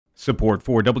Support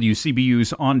for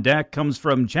WCBU's On Deck comes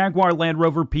from Jaguar Land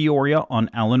Rover Peoria on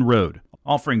Allen Road,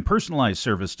 offering personalized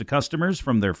service to customers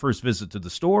from their first visit to the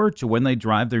store to when they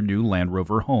drive their new Land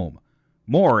Rover home.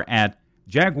 More at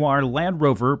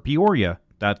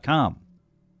jaguarlandroverpeoria.com.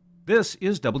 This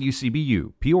is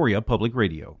WCBU, Peoria Public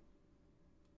Radio.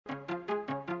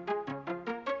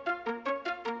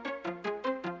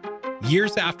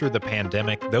 Years after the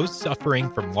pandemic, those suffering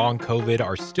from long COVID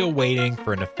are still waiting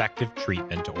for an effective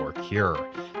treatment or cure.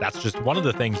 That's just one of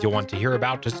the things you'll want to hear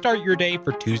about to start your day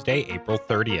for Tuesday, April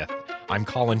 30th. I'm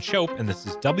Colin Shope, and this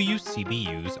is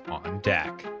WCBU's On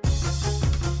Deck.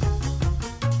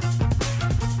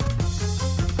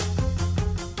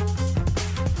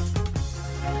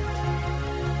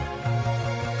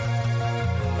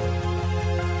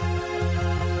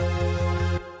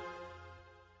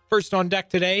 First on deck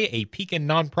today, a Pekin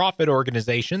nonprofit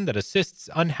organization that assists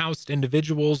unhoused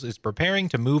individuals is preparing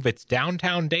to move its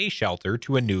downtown day shelter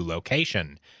to a new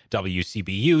location.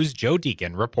 WCBU's Joe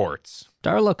Deacon reports.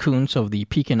 Darla Kuntz of the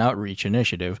Pekin Outreach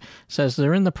Initiative says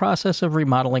they're in the process of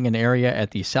remodeling an area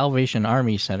at the Salvation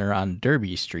Army Center on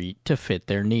Derby Street to fit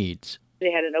their needs.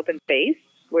 They had an open space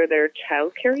where their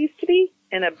childcare used to be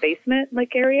in a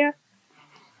basement-like area.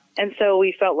 And so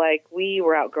we felt like we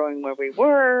were outgrowing where we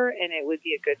were, and it would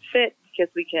be a good fit because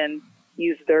we can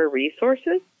use their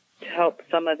resources to help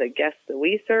some of the guests that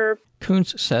we serve.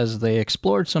 Kuntz says they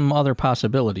explored some other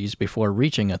possibilities before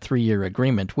reaching a 3-year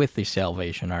agreement with the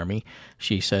Salvation Army.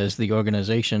 She says the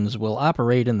organizations will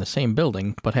operate in the same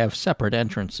building but have separate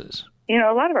entrances. You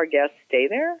know, a lot of our guests stay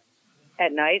there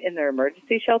at night in their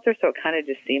emergency shelter, so it kind of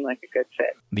just seemed like a good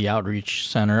fit. The Outreach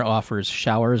Center offers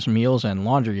showers, meals, and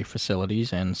laundry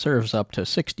facilities and serves up to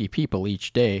 60 people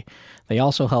each day. They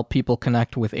also help people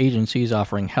connect with agencies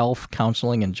offering health,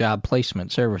 counseling, and job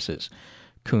placement services.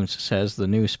 Kuntz says the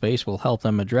new space will help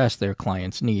them address their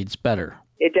clients' needs better.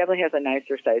 It definitely has a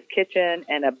nicer sized kitchen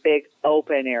and a big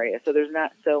open area, so there's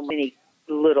not so many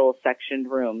little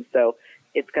sectioned rooms, so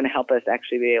it's going to help us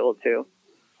actually be able to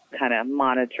kind of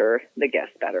monitor the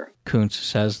guests better. Kuntz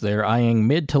says they're eyeing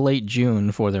mid to late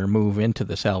June for their move into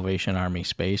the Salvation Army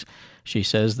space. She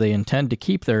says they intend to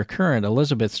keep their current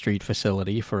Elizabeth Street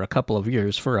facility for a couple of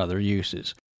years for other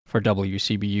uses. For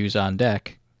WCBU's On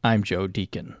Deck, I'm Joe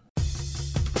Deacon.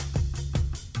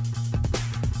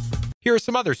 Here are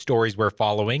some other stories we're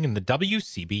following in the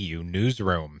WCBU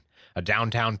newsroom. A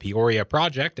downtown Peoria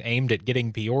project aimed at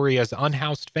getting Peoria's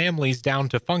unhoused families down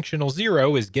to functional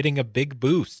zero is getting a big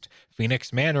boost.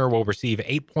 Phoenix Manor will receive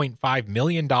 $8.5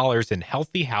 million in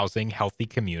Healthy Housing, Healthy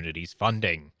Communities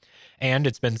funding. And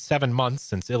it's been 7 months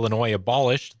since Illinois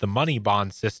abolished the money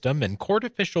bond system, and court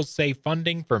officials say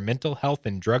funding for mental health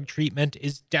and drug treatment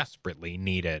is desperately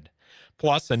needed.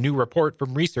 Plus, a new report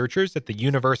from researchers at the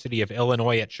University of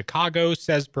Illinois at Chicago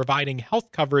says providing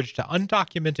health coverage to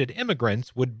undocumented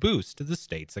immigrants would boost the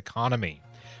state's economy.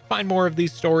 Find more of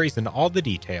these stories and all the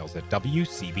details at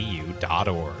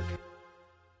WCBU.org.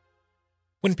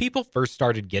 When people first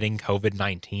started getting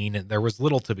COVID-19, there was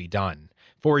little to be done.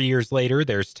 4 years later,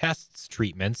 there's tests,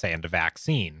 treatments, and a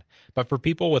vaccine. But for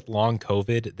people with long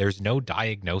COVID, there's no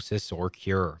diagnosis or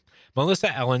cure.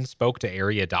 Melissa Ellen spoke to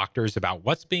area doctors about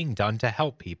what's being done to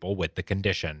help people with the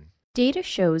condition. Data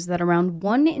shows that around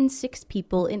 1 in 6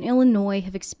 people in Illinois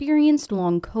have experienced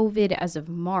long COVID as of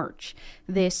March.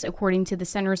 This, according to the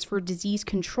Centers for Disease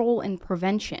Control and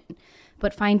Prevention.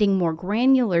 But finding more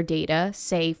granular data,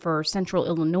 say for Central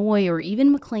Illinois or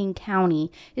even McLean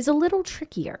County, is a little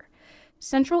trickier.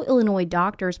 Central Illinois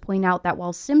doctors point out that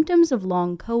while symptoms of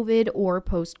long COVID or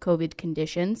post-COVID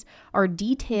conditions are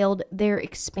detailed, they're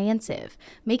expansive,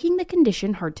 making the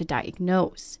condition hard to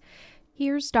diagnose.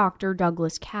 Here's Dr.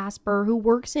 Douglas Casper, who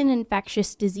works in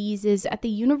infectious diseases at the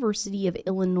University of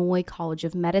Illinois College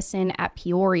of Medicine at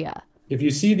Peoria. If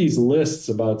you see these lists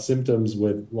about symptoms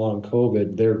with long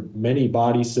COVID, there are many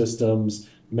body systems,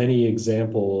 many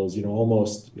examples,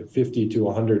 almost 50 to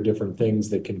 100 different things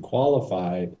that can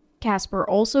qualify. Casper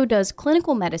also does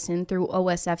clinical medicine through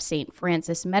OSF St.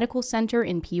 Francis Medical Center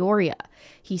in Peoria.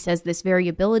 He says this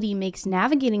variability makes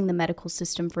navigating the medical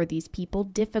system for these people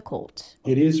difficult.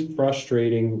 It is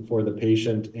frustrating for the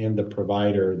patient and the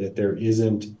provider that there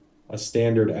isn't a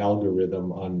standard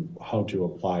algorithm on how to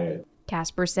apply it.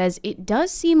 Casper says it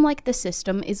does seem like the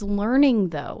system is learning,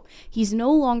 though. He's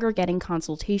no longer getting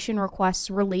consultation requests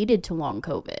related to long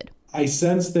COVID. I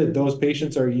sense that those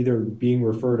patients are either being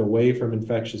referred away from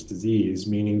infectious disease,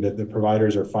 meaning that the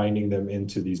providers are finding them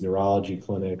into these neurology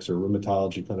clinics or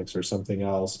rheumatology clinics or something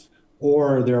else,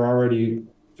 or they're already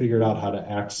figured out how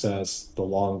to access the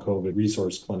long COVID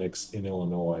resource clinics in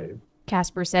Illinois.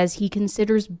 Casper says he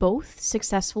considers both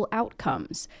successful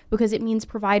outcomes because it means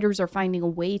providers are finding a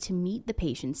way to meet the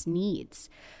patient's needs.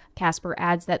 Casper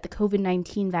adds that the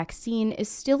COVID-19 vaccine is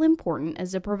still important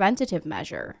as a preventative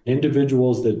measure.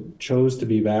 Individuals that chose to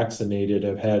be vaccinated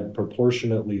have had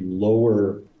proportionately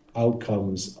lower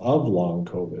outcomes of long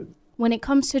COVID. When it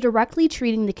comes to directly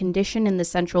treating the condition in the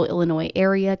central Illinois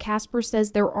area, Casper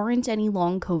says there aren't any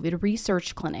long COVID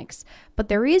research clinics, but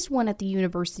there is one at the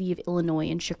University of Illinois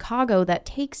in Chicago that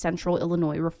takes central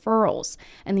Illinois referrals,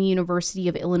 and the University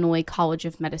of Illinois College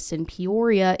of Medicine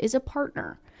Peoria is a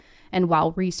partner. And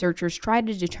while researchers try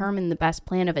to determine the best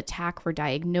plan of attack for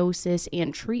diagnosis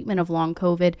and treatment of long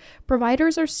COVID,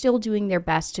 providers are still doing their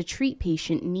best to treat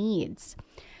patient needs.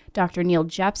 Dr. Neil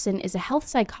Jepson is a health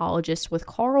psychologist with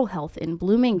Carle Health in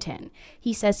Bloomington.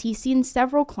 He says he's seen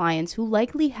several clients who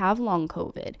likely have long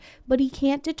COVID, but he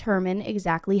can't determine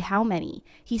exactly how many.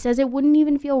 He says it wouldn't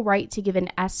even feel right to give an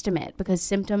estimate because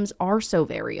symptoms are so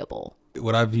variable.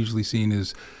 What I've usually seen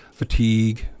is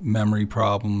fatigue, memory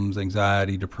problems,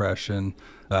 anxiety, depression.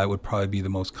 That would probably be the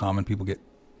most common people get,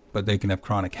 but they can have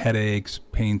chronic headaches,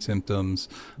 pain symptoms,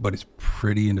 but it's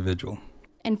pretty individual.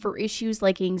 And for issues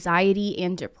like anxiety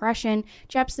and depression,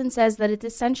 Jepson says that it's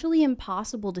essentially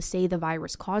impossible to say the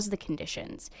virus caused the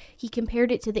conditions. He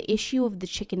compared it to the issue of the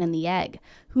chicken and the egg.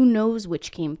 Who knows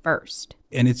which came first?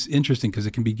 And it's interesting because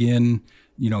it can begin,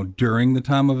 during the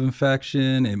time of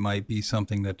infection. It might be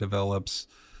something that develops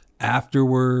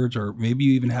afterwards, or maybe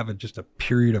you even have just a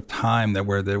period of time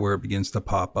where it begins to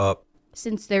pop up.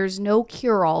 Since there's no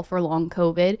cure-all for long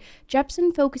COVID,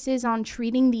 Jepson focuses on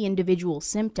treating the individual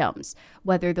symptoms,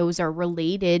 whether those are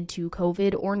related to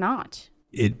COVID or not.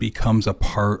 It becomes a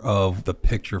part of the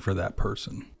picture for that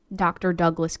person. Dr.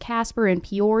 Douglas Casper in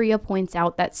Peoria points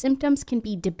out that symptoms can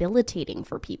be debilitating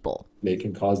for people. They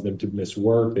can cause them to miss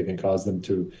work. They can cause them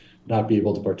to not be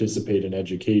able to participate in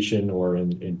education or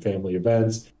in family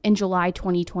events. In July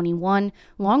 2021,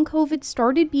 long COVID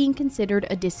started being considered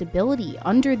a disability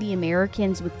under the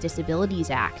Americans with Disabilities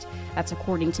Act. That's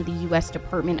according to the U.S.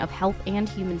 Department of Health and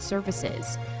Human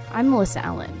Services. I'm Melissa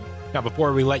Ellen. Now,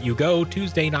 before we let you go,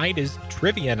 Tuesday night is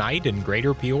Trivia Night in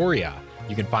Greater Peoria.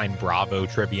 You can find Bravo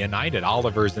Trivia Night at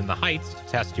Oliver's in the Heights to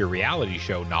test your reality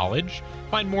show knowledge.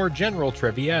 Find more general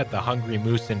trivia at the Hungry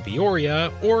Moose in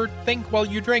Peoria, or Think While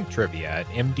You Drink trivia at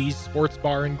MD's Sports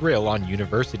Bar and Grill on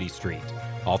University Street.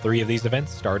 All three of these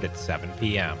events start at 7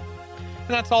 p.m. And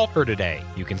that's all for today.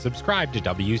 You can subscribe to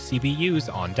WCBU's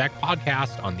On Deck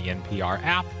podcast on the NPR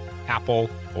app, Apple,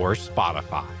 or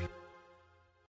Spotify.